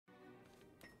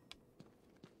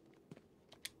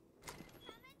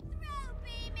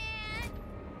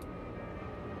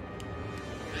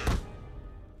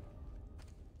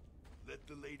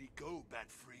go, Bat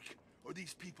Freak, or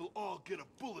these people all get a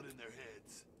bullet in their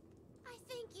heads. I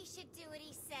think you should do what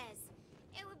he says.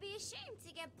 It would be a shame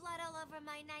to get blood all over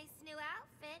my nice new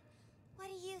outfit. What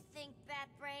do you think,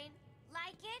 Batbrain?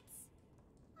 Like it?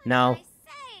 No. What am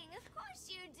I saying? Of course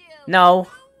you do. No.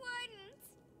 Who wouldn't?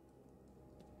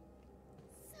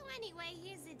 So anyway,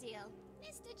 here's the deal.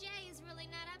 Mr. J is really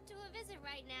not up to a visit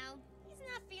right now. He's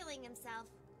not feeling himself.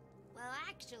 Well,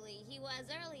 actually, he was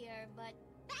earlier, but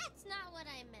that's not what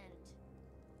I meant.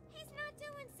 He's not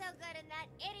doing so good, and that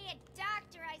idiot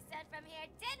doctor I sent from here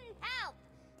didn't help.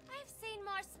 I've seen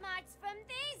more smarts from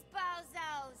these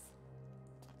bozos.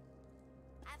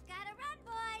 I've got to run,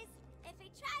 boys. If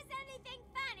he tries anything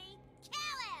funny,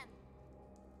 kill him.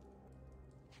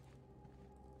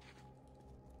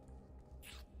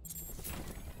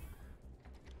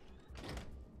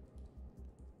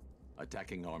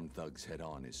 Attacking armed thugs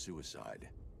head-on is suicide.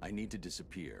 I need to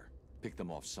disappear. Pick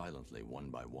them off silently, one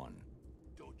by one.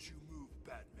 Don't you move,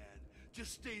 Batman.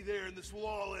 Just stay there and this will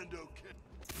all end okay.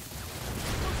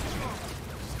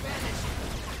 Spanish!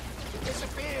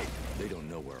 Disappeared! They don't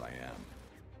know where I am.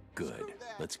 Good.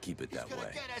 Let's keep it that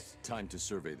way. Time to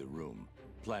survey the room.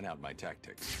 Plan out my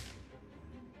tactics.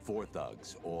 4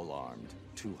 thugs, all armed.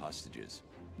 2 hostages.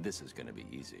 This is gonna be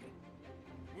easy.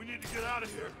 We need to get out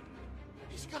of here.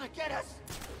 He's gonna get us!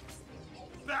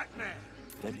 Batman!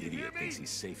 That idiot thinks he's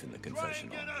safe in the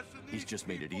confessional. He's just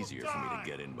made it easier for me to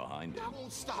get in behind him. I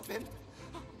won't stop him.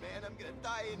 Oh man, I'm gonna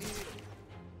die in here.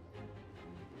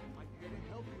 I'm here to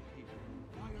help you people.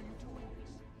 Why are you doing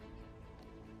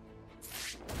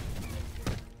this?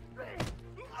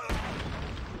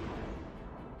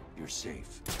 You're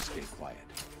safe. Stay quiet.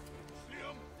 See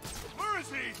him? Where is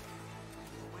he?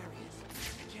 Where he is?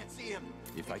 I can't see him.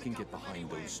 If I can get behind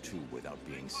those 2 without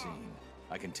being seen,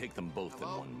 I can take them both in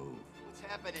one move. What's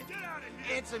happening? Get out of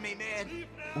here! Answer me, man. Leave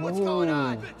now. What's going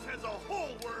on? Bitch has a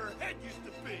hole where her head used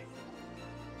to be.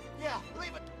 Yeah,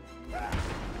 leave it.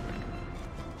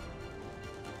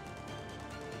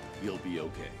 You'll be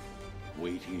okay.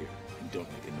 Wait here and don't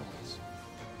make a noise.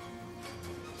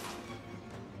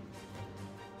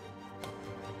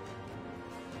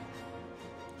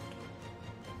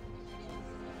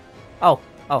 Oh,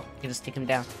 you can just take him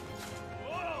down.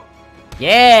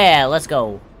 Yeah, let's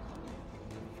go.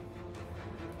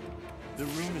 The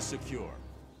room is secure.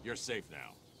 You're safe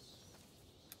now.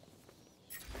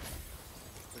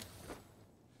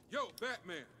 Yo,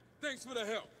 Batman, thanks for the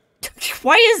help.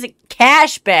 Why is it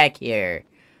Cash back here?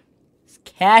 It's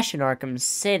Cash in Arkham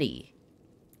City.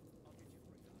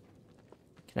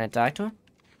 Can I talk to him?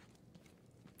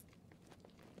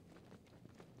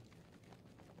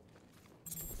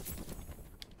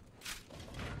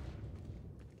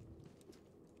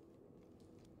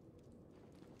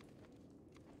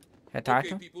 Can I talk to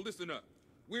him? People, listen up.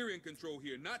 We're in control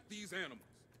here, not these animals.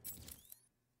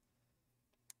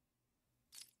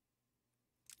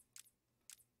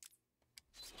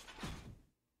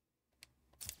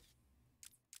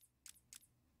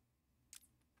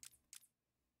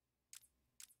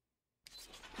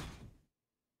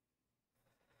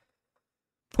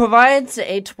 Provides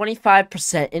a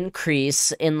 25%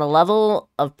 increase in the level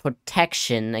of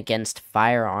protection against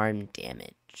firearm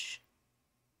damage.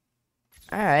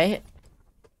 Alright.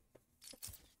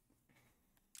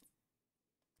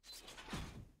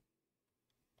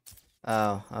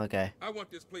 Oh, okay. I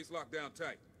want this place locked down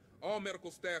tight. All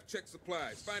medical staff check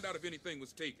supplies. Find out if anything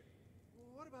was taken.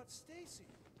 Well, what about Stacy?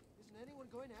 Isn't anyone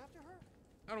going after her?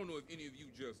 I don't know if any of you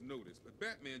just noticed, but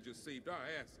Batman just saved our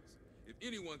asses. If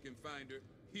anyone can find her,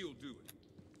 he'll do it.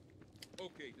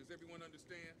 Okay, does everyone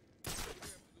understand? Absolutely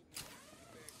keep the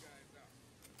bad guys out.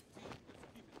 Let's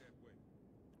keep it that way.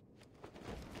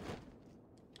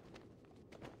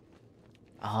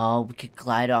 Oh, we could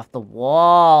glide off the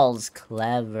walls.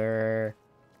 Clever.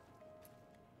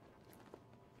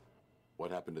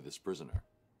 What happened to this prisoner?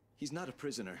 He's not a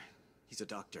prisoner. He's a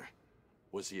doctor.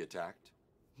 Was he attacked?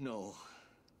 No.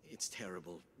 It's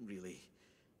terrible, really.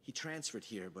 He transferred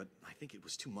here, but I think it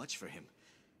was too much for him.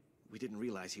 We didn't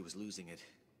realize he was losing it.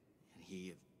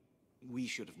 And we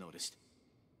should have noticed.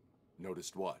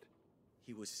 Noticed what?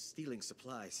 He was stealing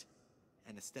supplies.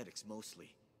 Anesthetics,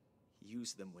 mostly. He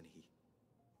used them when he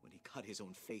cut his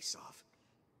own face off.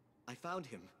 I found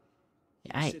him.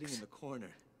 He was sitting in the corner,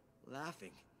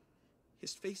 laughing.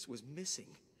 His face was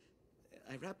missing.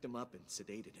 I wrapped him up and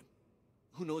sedated him.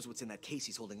 Who knows what's in that case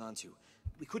he's holding on to?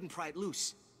 We couldn't pry it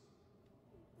loose.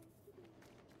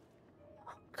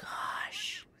 Oh,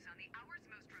 gosh. On the hour's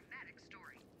most dramatic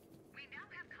story. We now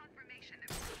have confirmation that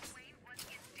Bruce Wayne was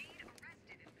indeed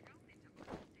arrested and thrown into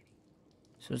Arkham City.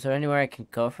 So is there anywhere I can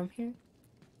go from here?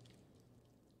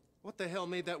 What the hell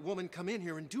made that woman come in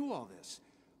here and do all this?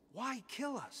 Why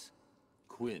kill us?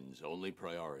 Quinn's only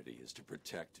priority is to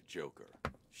protect Joker.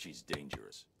 She's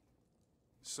dangerous.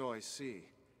 So I see.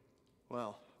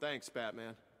 Well, thanks,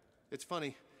 Batman. It's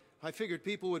funny. I figured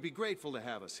people would be grateful to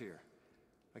have us here.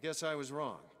 I guess I was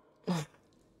wrong.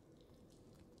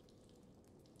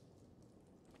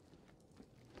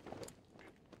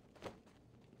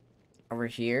 Over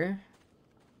here.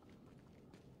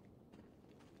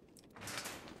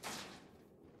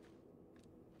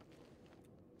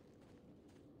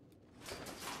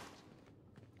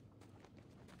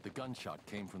 The gunshot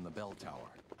came from the bell tower.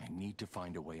 I need to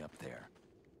find a way up there.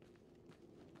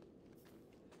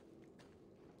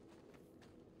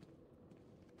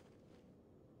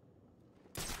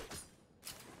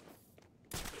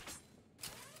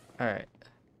 All right.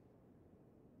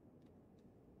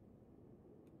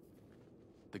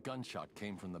 The gunshot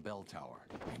came from the bell tower.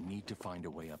 I need to find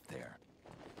a way up there.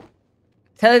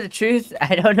 Tell you the truth,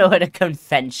 I don't know what a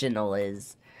conventional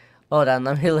is. Hold on,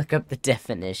 let me look up the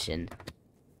definition.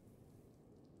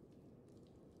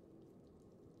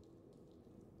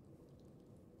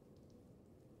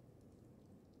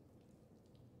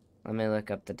 Let me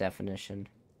look up the definition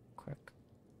quick.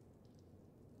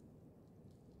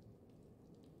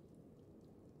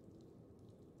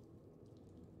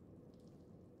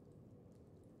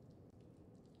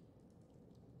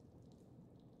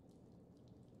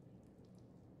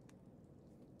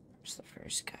 Where's the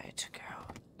first guy I took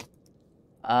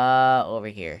out? Over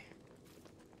here.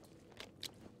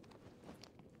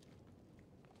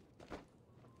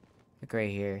 Look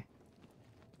right here.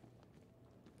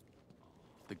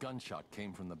 The gunshot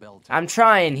came from the bell tower. I'm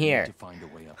trying here. I need to find a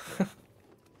way up there.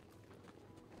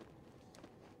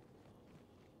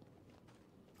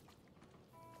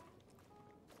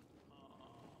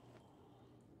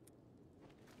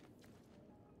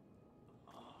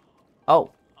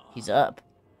 Oh, he's up.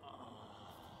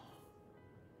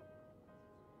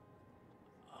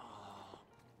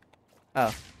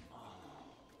 Oh.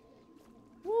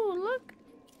 Ooh, look.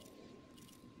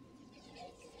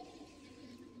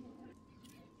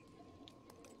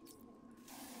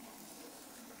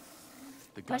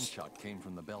 The gunshot came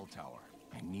from the bell tower.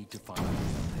 I need to find a way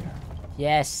up there.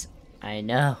 Yes, I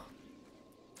know.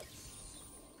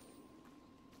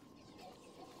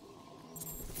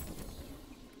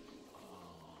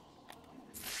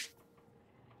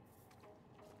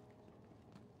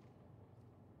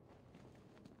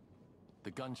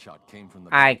 The gunshot came from the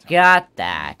bell tower. I got I need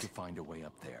that. to find a way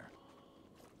up there.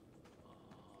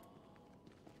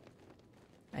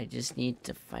 I just need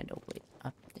to find a way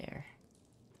up there.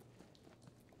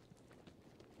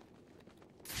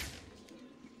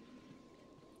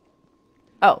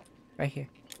 Oh, right here.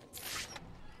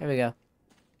 There we go.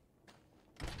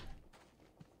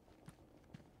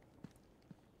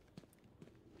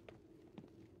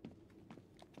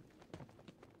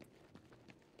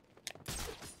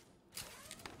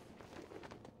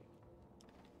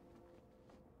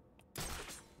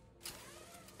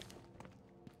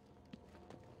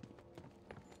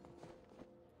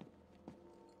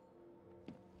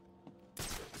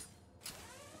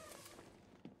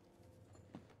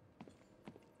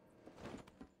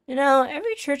 You know,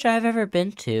 every church I've ever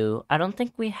been to, I don't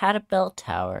think we had a bell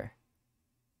tower.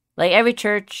 Like, every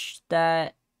church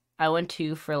that I went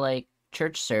to for, like,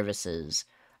 church services,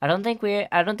 I don't think they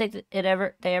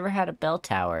ever had a bell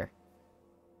tower.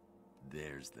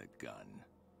 There's the gun.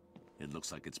 It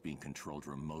looks like it's being controlled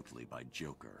remotely by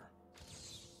Joker.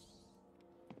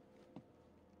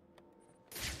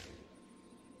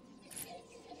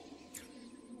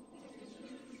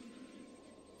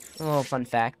 A little fun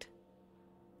fact.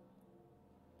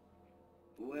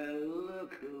 Well,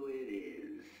 look who it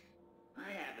is.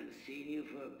 I haven't seen you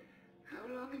for...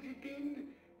 how long has it been?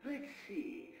 Let's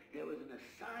see. There was an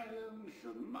asylum,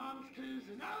 some monsters,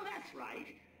 and... oh, that's right.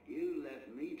 You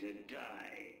left me to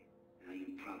die. Now, you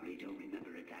probably don't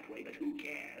remember it that way, but who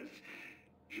cares?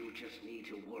 You just need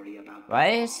to worry about... Why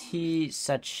is he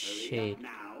such Hurry shade? up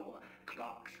now.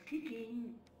 Clock's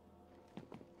ticking.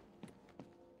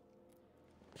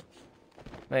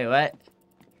 Wait, what?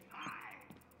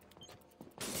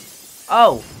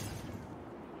 Oh!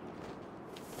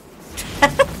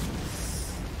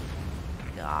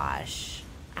 Gosh.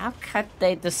 How could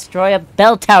they destroy a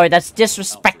bell tower? That's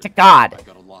disrespect to God. I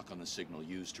got a lock on the signal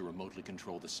used to remotely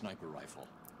control the sniper rifle.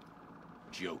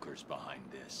 Joker's behind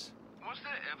this. Was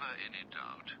there ever any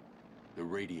doubt? The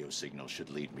radio signal should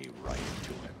lead me right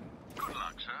to him. Good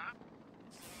luck, sir.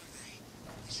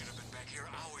 They should have been back here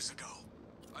hours ago.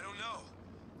 I don't know.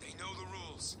 They know the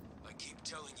rules. I keep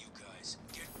telling you guys,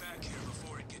 get back here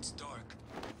before it gets dark.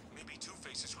 Maybe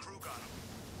Two-Face's crew got him.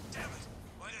 Damn it!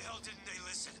 Why the hell didn't they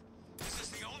listen? This is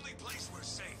the only place we're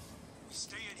safe. We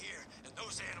stay in here, and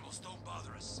those animals don't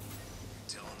bother us.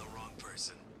 You're telling the wrong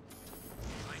person.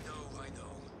 I know.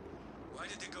 Why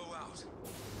did they go out?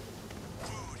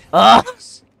 Food.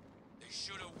 Yes. They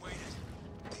should have waited.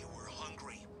 They were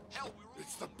hungry. Hell,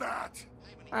 It's the bat!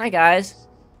 Hi, guys.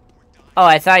 Oh,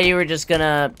 I thought you were just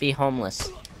gonna be homeless.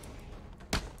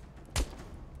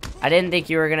 I didn't think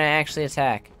you were gonna actually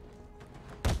attack.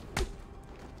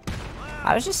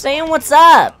 I was just saying what's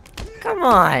up! Come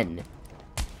on!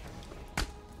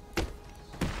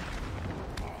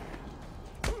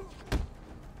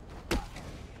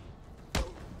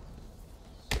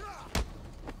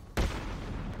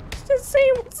 Just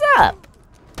saying what's up!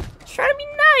 Just trying to be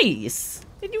nice!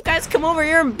 Did you guys come over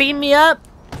here and beat me up?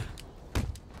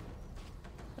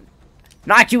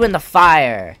 Knock you in the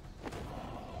fire!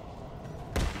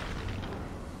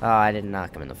 Oh, I didn't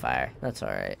knock him in the fire. That's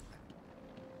alright.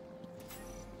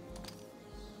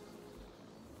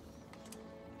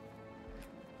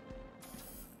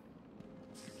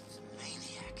 It's a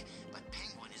maniac, but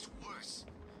Penguin is worse.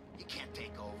 You can't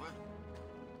take over.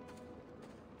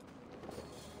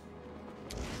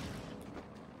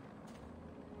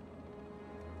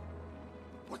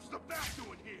 What's the bat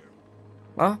doing here?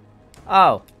 Huh?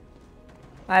 Oh.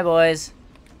 Hi, boys.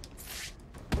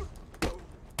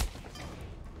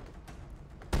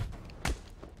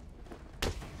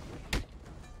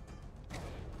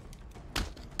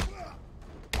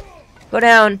 Go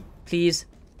down, please.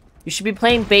 You should be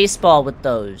playing baseball with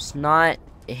those, not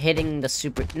hitting the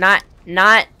super... Not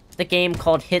the game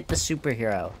called Hit the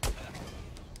Superhero.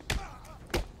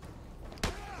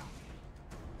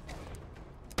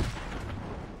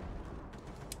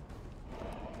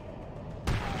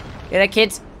 Yeah,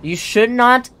 kids, you should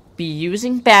not be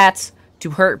using bats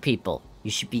to hurt people.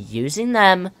 You should be using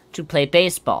them to play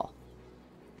baseball.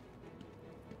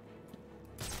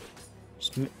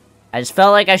 I just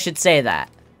felt like I should say that.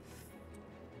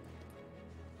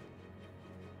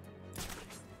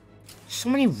 So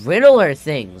many Riddler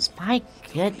things. My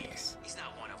goodness. He's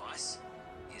not one of us,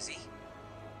 is he?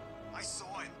 I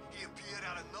saw him. He appeared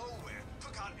out of nowhere.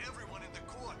 Took out everyone in the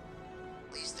court.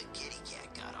 At least the kitty cat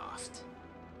got offed.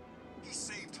 He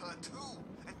saved her too,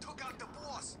 and took out the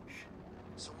boss.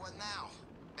 So what now?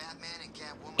 Batman and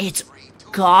Catwoman It's free.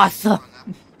 Gotham.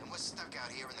 And we're stuck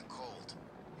out here in the cold.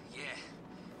 Yeah.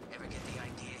 Ever get the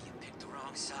idea you picked the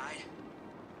wrong side?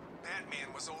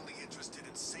 Batman was only interested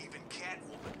in saving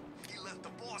Catwoman. He left the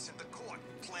boss in the court,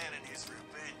 planning his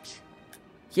revenge.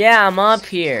 Yeah, I'm up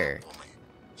here.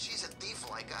 She's a thief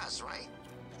like us, right?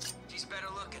 She's better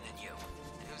looking than you.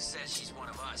 And who says she's one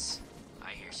of us?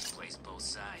 I hear she plays both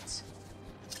sides.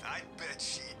 I bet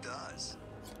she does.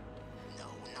 No,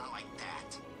 not like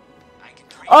that. I can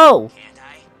train Oh! you, can't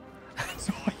I? That's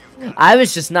all you've got. I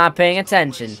was just not paying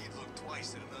attention. She'd look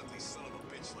twice at an ugly son of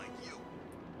a bitch like you.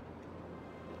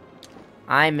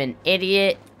 I'm an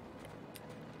idiot.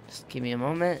 Just give me a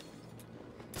moment.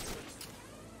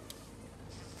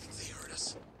 They heard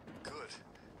us. Good.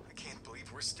 I can't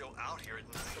believe we're still out here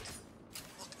at night.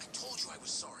 Look, I told you I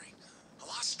was sorry. I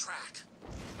lost track.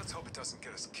 Let's hope it doesn't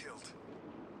get us killed.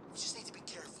 We just need to be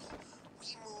careful.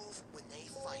 We move when they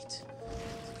fight.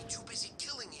 They'll be too busy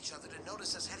killing each other to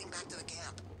notice us heading back to the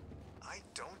camp. I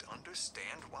don't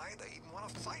understand why they even want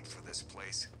to fight for this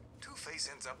place. Two-Face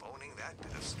ends up owning that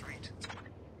bit of street.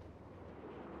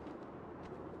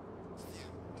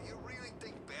 Do you really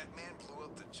think Batman blew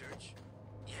up the church?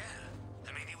 Yeah.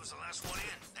 I mean, he was the last one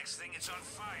in. Next thing, it's on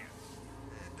fire.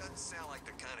 It doesn't sound like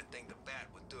the kind of thing the Bat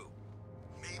would do.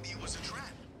 Maybe it was a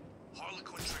trap.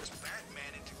 Harlequin tricks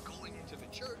Batman into going into the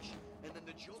church, and then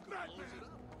the Joker blows it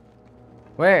up.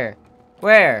 Where?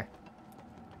 Where?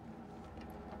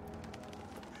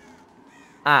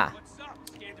 Ah. What's up?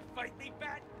 Scared to fight me,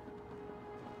 Bat?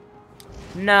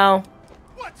 No.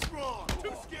 What's wrong?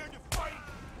 Too scared to fight?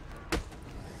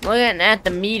 Looking at the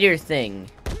meter thing.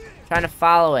 Trying to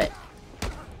follow it.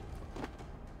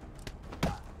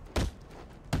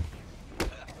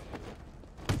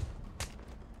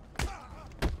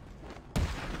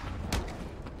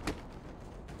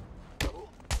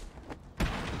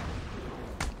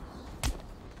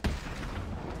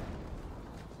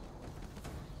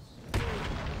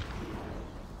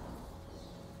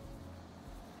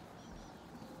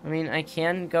 I mean, I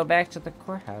can go back to the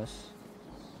courthouse.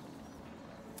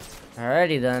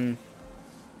 Alrighty then.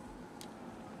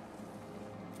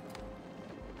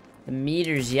 The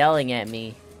meter's yelling at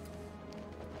me.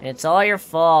 And it's all your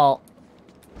fault.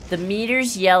 The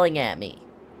meter's yelling at me.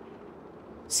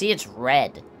 See, it's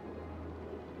red.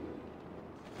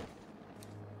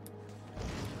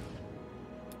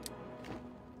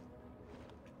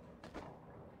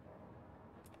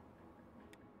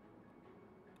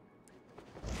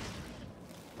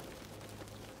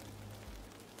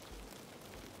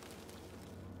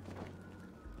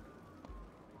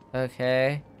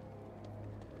 Okay.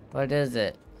 What is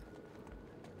it?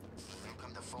 How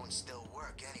come the phones still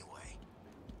work anyway?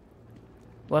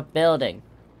 What building?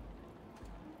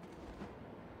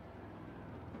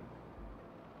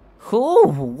 Who?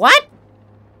 What?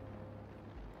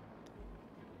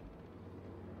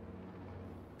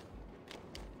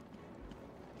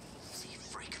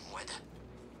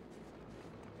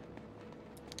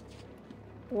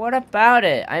 What about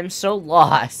it? I'm so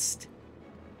lost.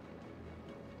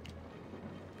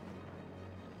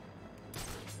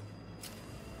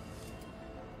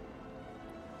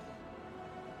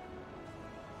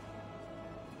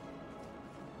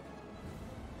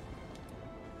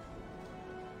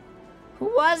 Who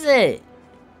was it?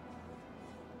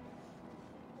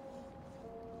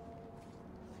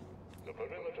 The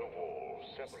perimeter wall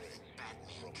separates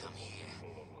Batman, come here.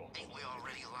 Ain't we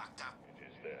already locked up? It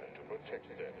is there to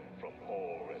protect them from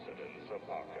all residents of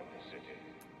Arkham City.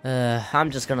 I'm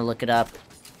just gonna look it up.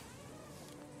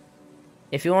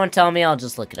 If you won't tell me, I'll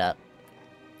just look it up.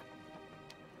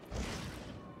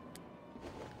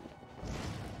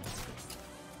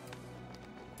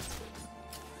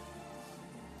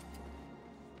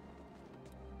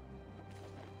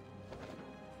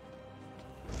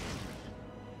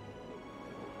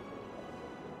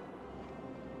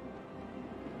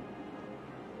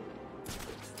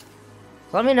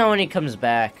 Let me know when he comes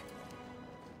back.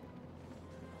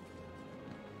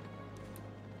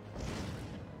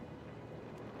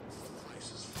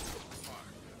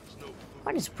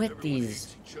 What is with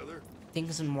these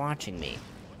things and watching me?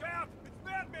 Look out! It's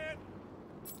Batman!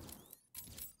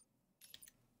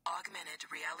 Augmented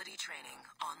reality training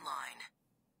online.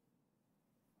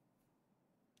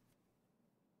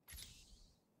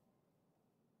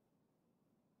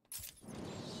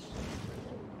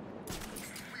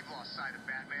 We've lost sight of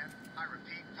Batman. I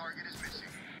repeat, target is missing.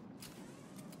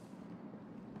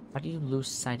 How do you lose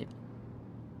sight of...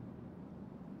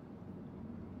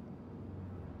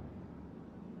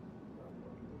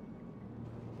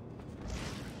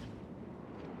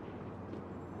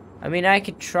 I mean, I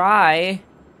could try.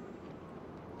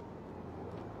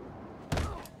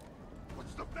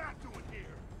 What's the bat doing here?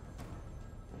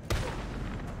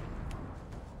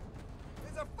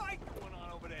 There's a fight going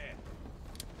on over there.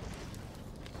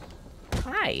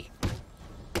 Hi.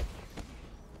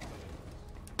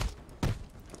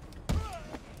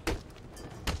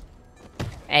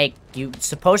 Hey, you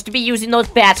supposed to be using those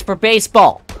bats for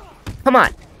baseball. Come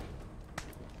on.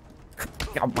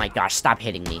 Oh my gosh, stop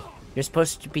hitting me. You're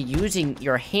supposed to be using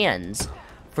your hands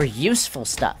for useful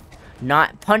stuff,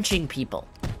 not punching people.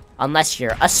 Unless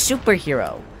you're a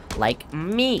superhero, like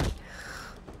me.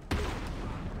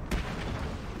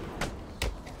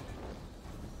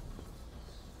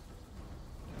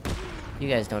 You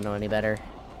guys don't know any better.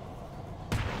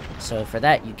 So for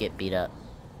that, you get beat up.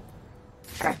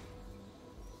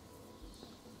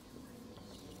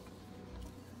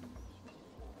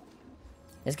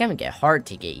 It's gonna get hard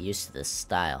to get used to this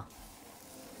style.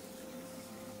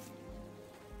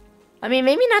 I mean,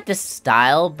 maybe not this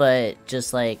style, but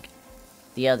just like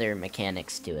the other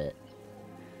mechanics to it.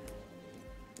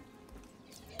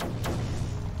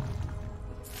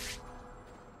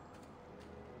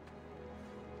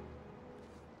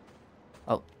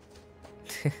 Oh.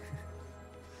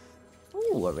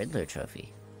 Ooh, a Riddler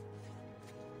trophy.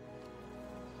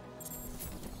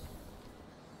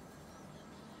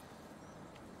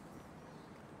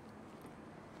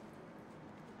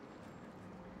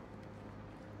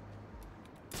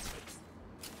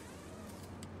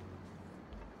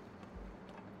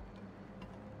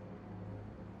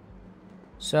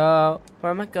 So, where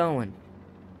am I going?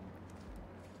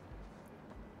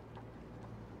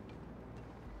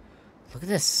 Look at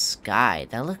this sky.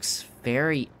 That looks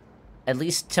very, at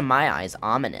least to my eyes,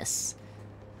 ominous.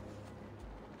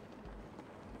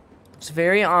 It's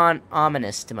very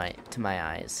ominous to my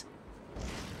eyes.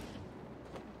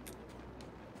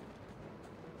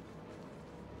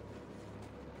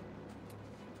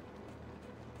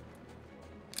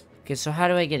 Okay, so how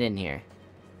do I get in here?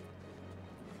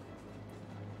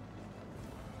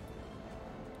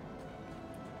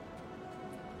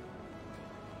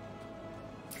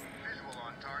 Visual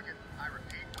on target. I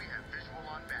repeat, we have visual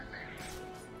on Batman.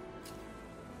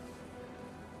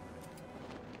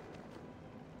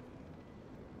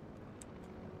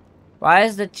 Why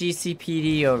is the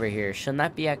GCPD over here? Shouldn't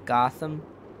that be at Gotham?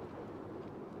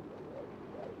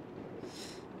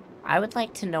 I would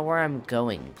like to know where I'm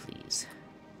going, please.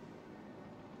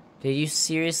 Did you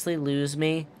seriously lose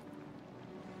me?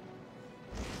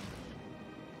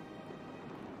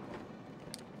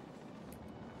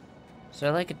 Is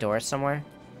there like a door somewhere?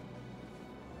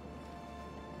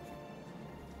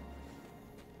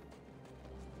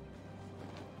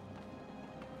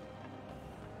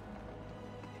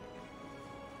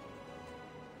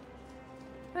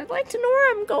 I'd like to know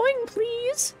where I'm going,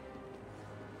 please.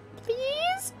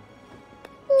 Please?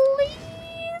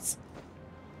 Please?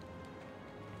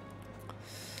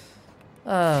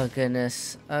 Oh,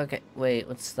 goodness. Okay, wait,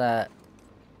 what's that?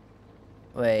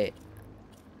 Wait.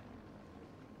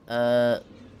 What?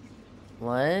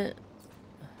 Damn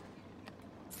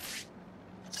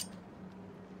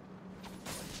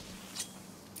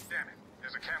it,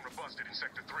 there's a camera busted in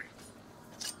Sector 3.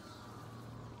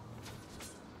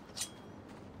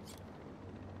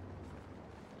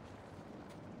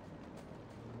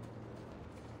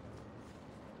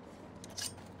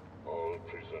 All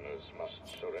prisoners must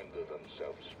surrender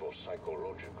themselves for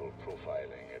psychological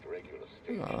profiling at regular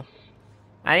stations. Oh.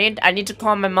 I need to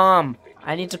call my mom.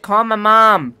 I need to call my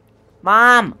mom.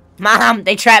 Mom! Mom!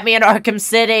 They trapped me in Arkham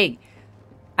City!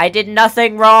 I did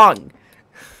nothing wrong!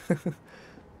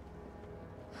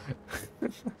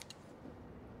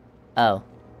 Oh.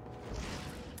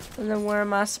 And then where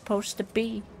am I supposed to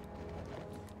be?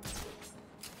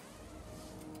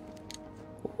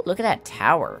 Ooh, look at that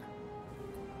tower.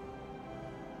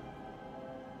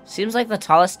 Seems like the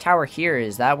tallest tower here.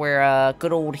 Is that where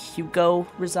good old Hugo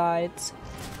resides?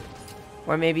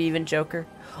 Or maybe even Joker?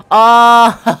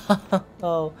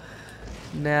 Oh!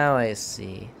 Now I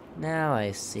see. Now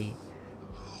I see.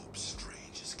 Hope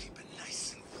Strange is keeping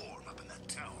nice and warm up in that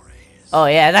tower of his. Oh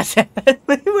yeah, that's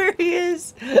where he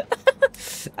is.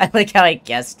 I like how I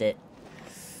guessed it.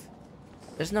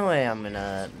 There's no way I'm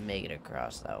gonna make it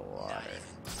across that water.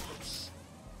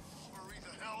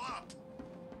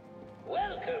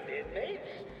 Welcome, inmates.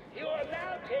 You are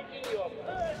now taking your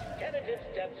first tentative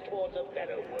steps towards a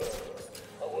better world.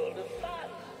 A world of fun,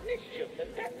 mischief,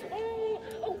 and that's all.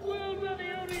 A world where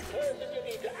the only person you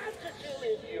need to answer to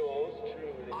is yours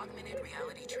truly. Augmented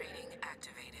reality training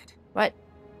activated. What?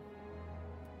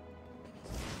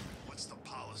 What's the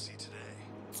policy today?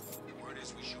 The word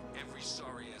is we shoot every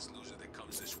sorry-ass loser that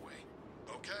comes this way.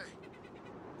 Okay.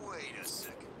 Wait a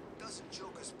second. Doesn't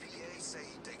Joker's PA say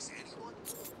he takes anyone?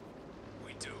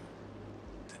 We do.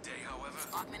 Today, however...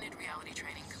 Augmented reality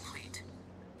training complete.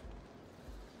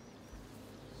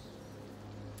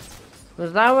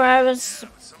 Was that where I was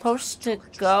supposed to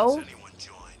go?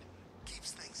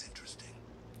 Keeps things interesting.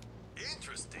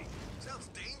 Interesting? Sounds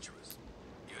dangerous.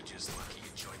 You're just lucky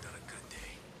you joined on a good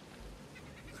day.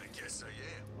 I guess I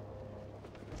am.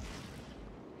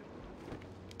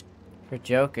 For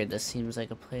Joker, this seems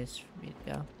like a place for me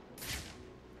to go.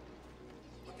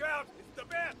 Look out! It's the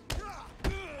bat!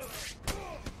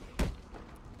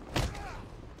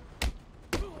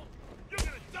 You're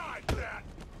gonna die, bat!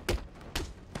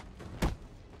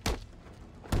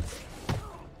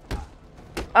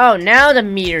 Oh, now the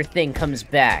meter thing comes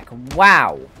back.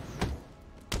 Wow.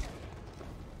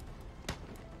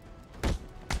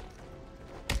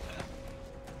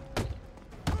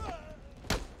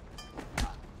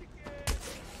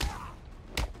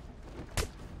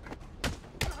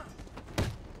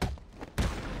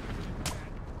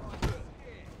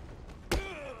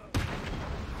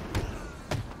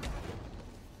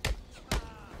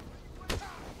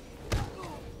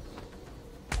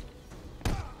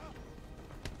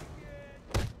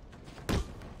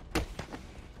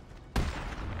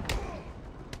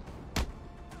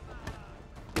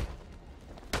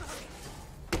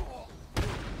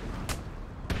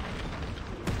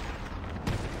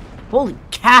 Holy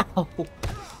cow!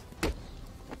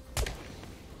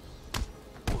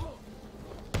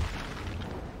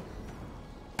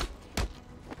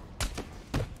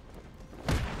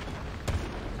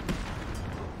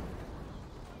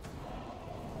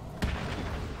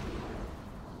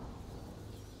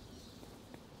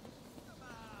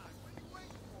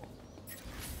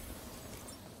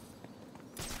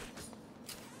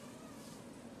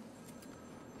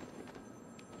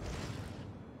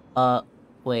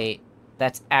 Wait.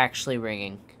 That's actually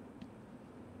ringing.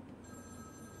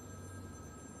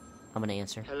 I'm gonna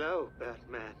answer. Hello,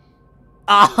 Batman.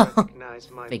 Oh! Recognize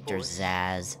my Victor voice?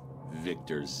 Zaz.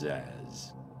 Victor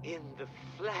Zaz. In the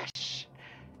flesh.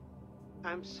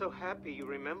 I'm so happy you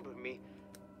remember me.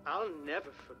 I'll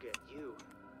never forget you.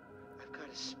 I've got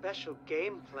a special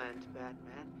game planned,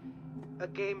 Batman. A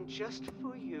game just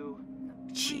for you.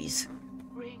 Jeez.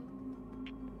 Ring.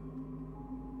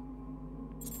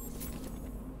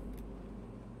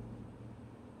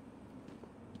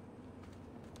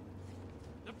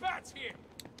 The bat's here!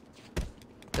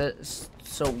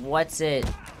 So what's it?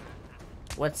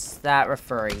 What's that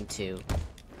referring to?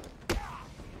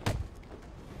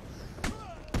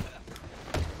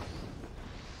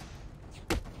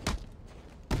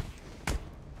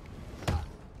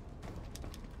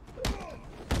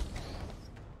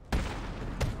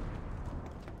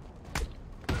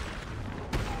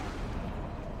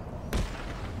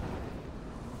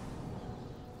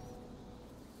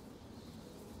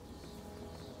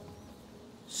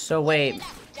 So wait. Listen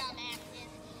up, dumbasses,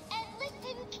 and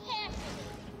listen carefully.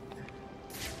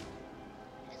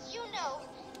 As you know,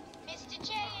 Mr.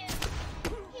 J is...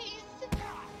 He's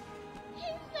not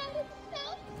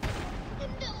himself.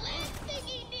 And the last thing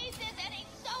he needs is any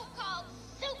so-called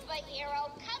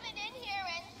superhero coming in here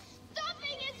and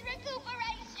stopping his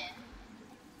recuperation.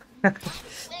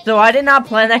 So I did not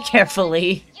plan that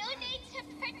carefully. You need to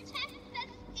protect the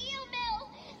steel mill.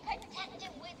 Protect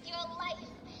it with your life.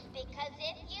 Because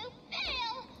if you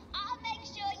fail, I'll make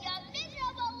sure your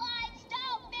miserable lives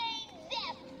don't mean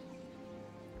zip.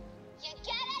 You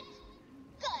get it?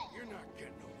 Good. You're not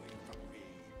getting away from me.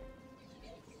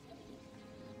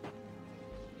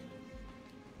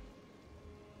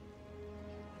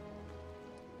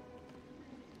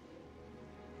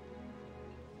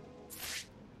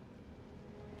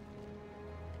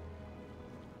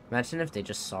 Imagine if they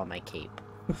just saw my cape.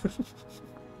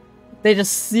 They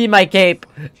just see my cape.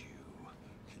 Can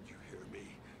you hear me?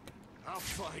 I'll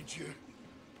find you.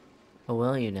 Oh,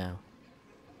 will you now?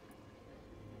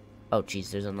 Oh,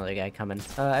 jeez, there's another guy coming.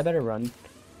 I better run.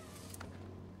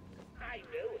 I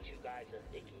know what you guys are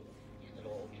thinking. Is it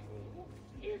all true?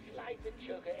 Is life in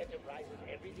Joker Enterprises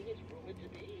everything it's rumored to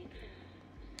be?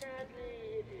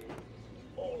 Sadly, it is.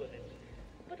 All of it.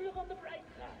 But look on the bright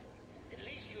side. At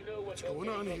least you know what What's going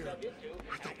on here?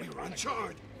 I thought we were in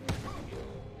charge.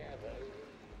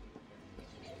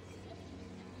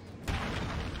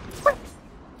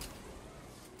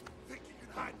 Think you can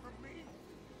hide from me?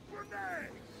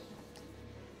 Grenade!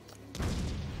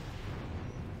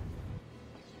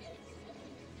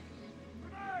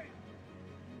 Grenade!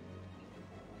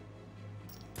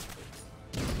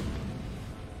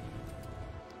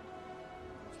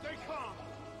 Stay calm.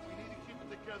 We need to keep it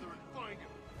together and find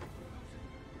him.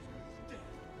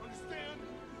 Understand?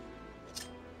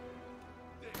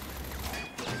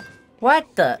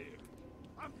 What the?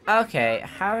 Okay,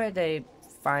 how are they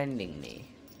finding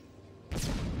me?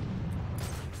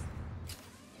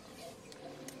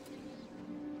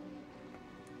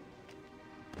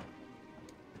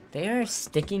 They are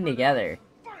sticking together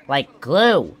like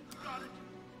glue.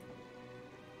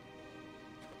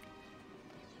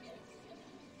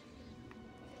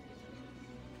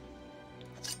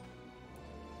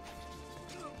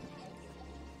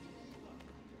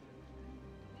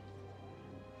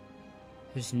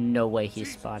 There's no way he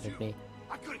spotted me.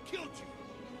 I could have killed you.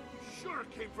 Sure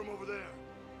it came from over there.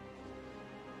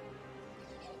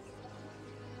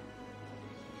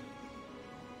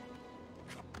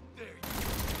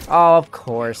 Oh, of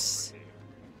course.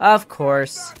 Of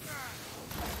course.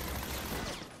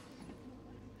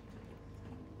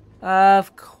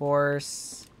 Of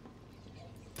course.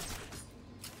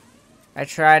 I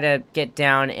try to get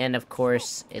down, and of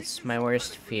course, it's my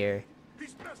worst fear.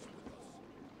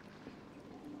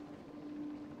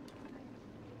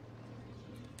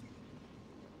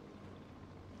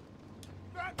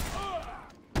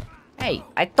 Hey,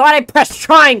 I thought I pressed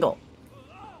triangle!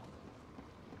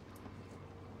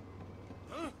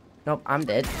 Nope, I'm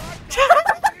dead. I'm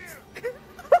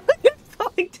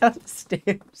falling down the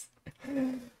stairs.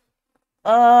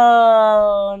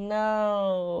 Oh,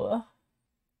 no.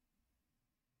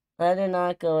 That did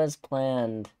not go as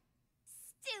planned.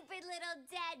 Stupid little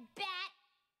dead bat.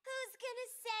 Who's gonna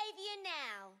save you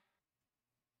now?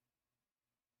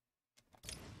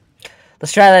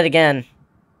 Let's try that again.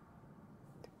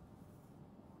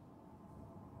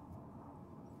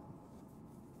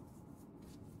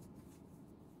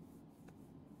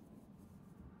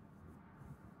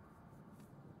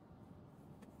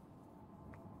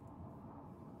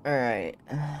 Alright.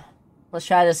 Let's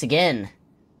try this again.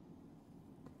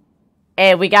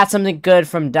 Hey, we got something good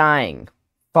from dying.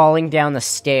 Falling down the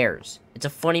stairs. It's a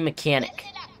funny mechanic.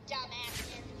 Listen up,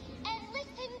 dumbasses, and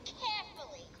listen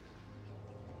carefully.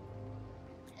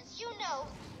 As you know,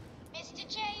 Mr.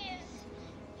 J is...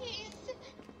 He's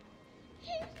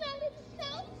not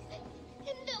himself.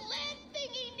 And the last thing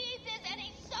he needs is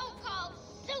any so-called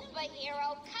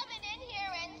superhero coming in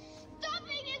here and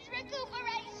stopping his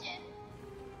recuperation.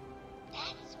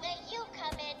 That's where you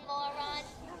come in, moron.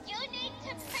 You need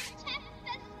to protect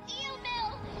the steel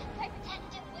mill.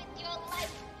 Protect it with your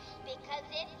life. Because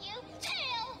if you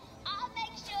fail, I'll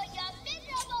make sure your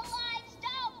miserable lives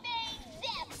don't mean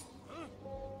zip. Huh?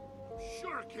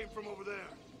 Sure it came from over there.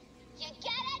 You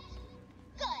get it?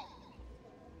 Good.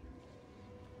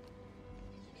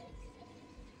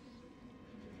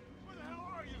 Where the hell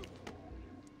are you?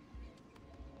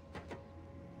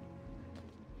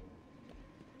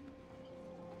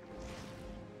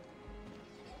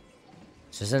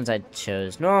 So since I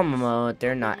chose normal mode,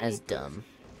 they're not as dumb.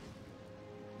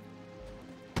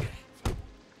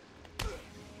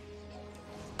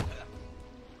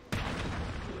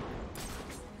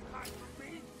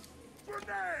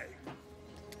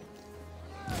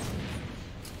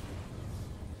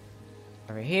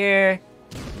 Over here.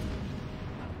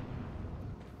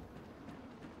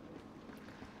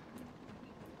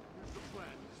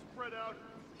 Spread out.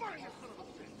 Find you, son of a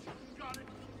bitch. Got it?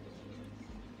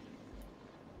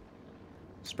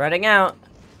 Spreading out.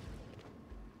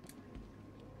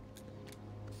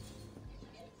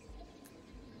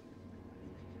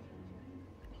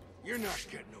 You're not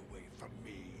getting away from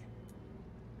me.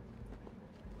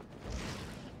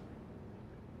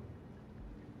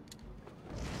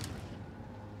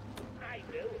 I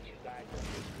know what you guys are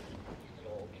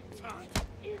doing.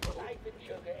 Is life and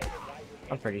sugar and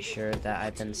life I'm pretty sure that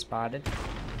I've been spotted.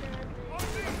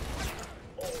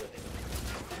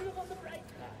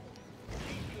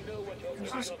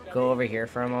 Let's just go over here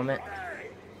for a moment.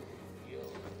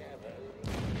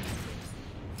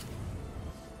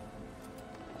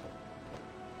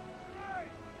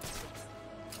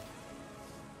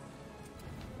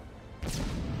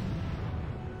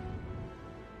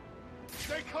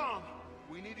 Stay calm.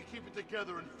 We need to keep it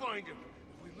together and find him.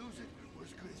 If we lose it, we're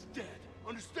as good as dead.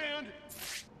 Understand?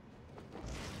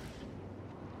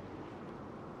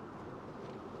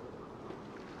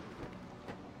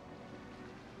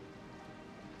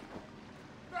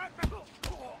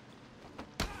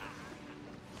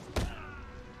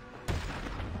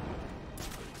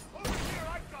 Over here,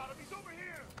 I got him. He's over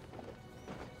here.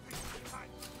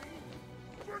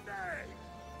 Grenade!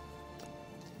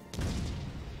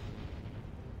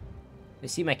 They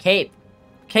see my cape.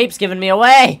 Cape's giving me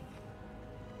away.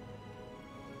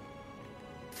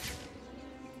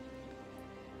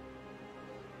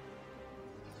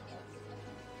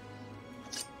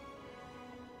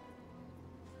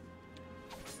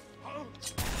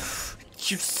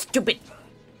 You stupid.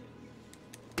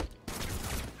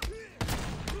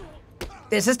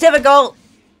 This is difficult.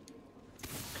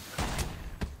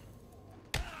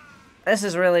 This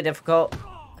is really difficult.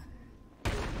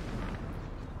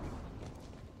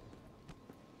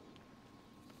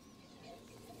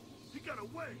 He got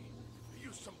away. He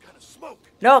used some kind of smoke.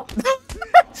 Nope.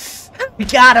 We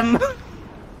got him.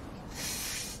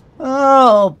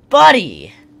 Oh,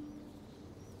 buddy.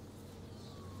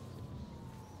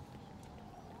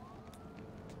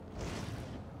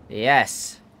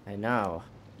 Yes, I know.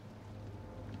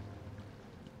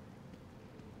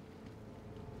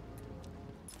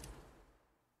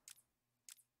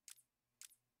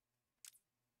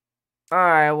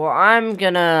 Alright, well, I'm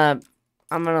gonna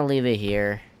leave it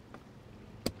here.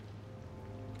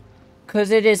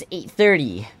 'Cause it is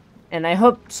 8:30. And I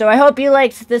hope you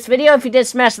liked this video. If you did,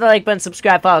 smash the like button,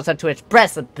 subscribe, follow us on Twitch,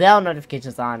 press the bell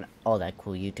notifications on, all that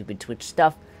cool YouTube and Twitch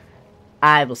stuff.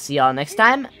 I will see y'all next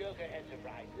time.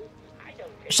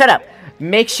 Shut up.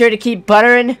 Make sure to keep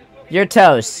buttering your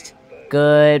toast.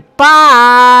 Goodbye.